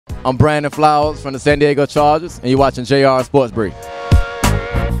I'm Brandon Flowers from the San Diego Chargers, and you're watching JR Sports Brief.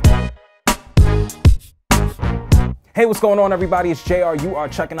 Hey, what's going on, everybody? It's JR. You are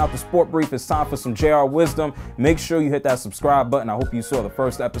checking out the Sport Brief. It's time for some JR wisdom. Make sure you hit that subscribe button. I hope you saw the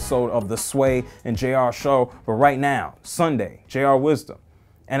first episode of the Sway and JR show. But right now, Sunday, JR wisdom.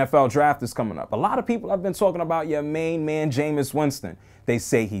 NFL draft is coming up. A lot of people have been talking about your main man, Jameis Winston. They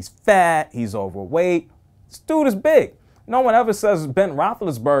say he's fat, he's overweight. This dude is big. No one ever says Ben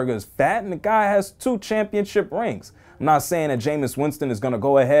Roethlisberger is fat, and the guy has 2 championship rings. I'm not saying that Jameis Winston is going to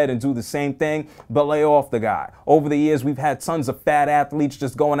go ahead and do the same thing, but lay off the guy. Over the years, we've had tons of fat athletes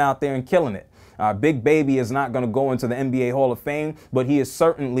just going out there and killing it. Big Baby is not going to go into the NBA Hall of Fame, but he is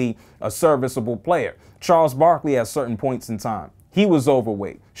certainly a serviceable player. Charles Barkley at certain points in time, he was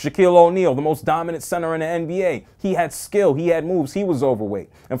overweight. Shaquille O'Neal, the most dominant center in the NBA, he had skill, he had moves, he was overweight.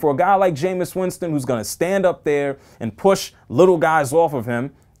 And for a guy like Jameis Winston, who's going to stand up there and push little guys off of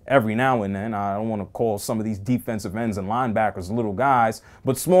him every now and then, I don't want to call some of these defensive ends and linebackers little guys,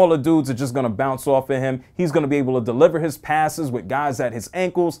 but smaller dudes are just going to bounce off of him. He's going to be able to deliver his passes with guys at his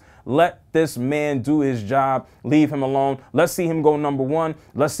ankles. Let this man do his job. Leave him alone. Let's see him go #1.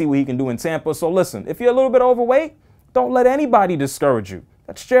 Let's see what he can do in Tampa. So listen, if you're a little bit overweight, don't let anybody discourage you.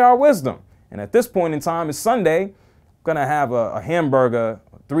 That's JR wisdom. And at this point in time, it's Sunday. I'm going to have a hamburger,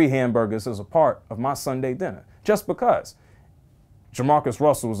 3 hamburgers as a part of my Sunday dinner, just because. Jamarcus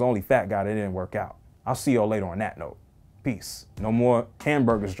Russell was the only fat guy that didn't work out. I'll see y'all later on that note. Peace. No more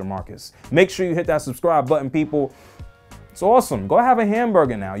hamburgers, Jamarcus. Make sure you hit that subscribe button, people. It's awesome. Go have a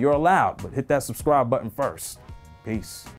hamburger now. You're allowed, but hit that subscribe button first. Peace.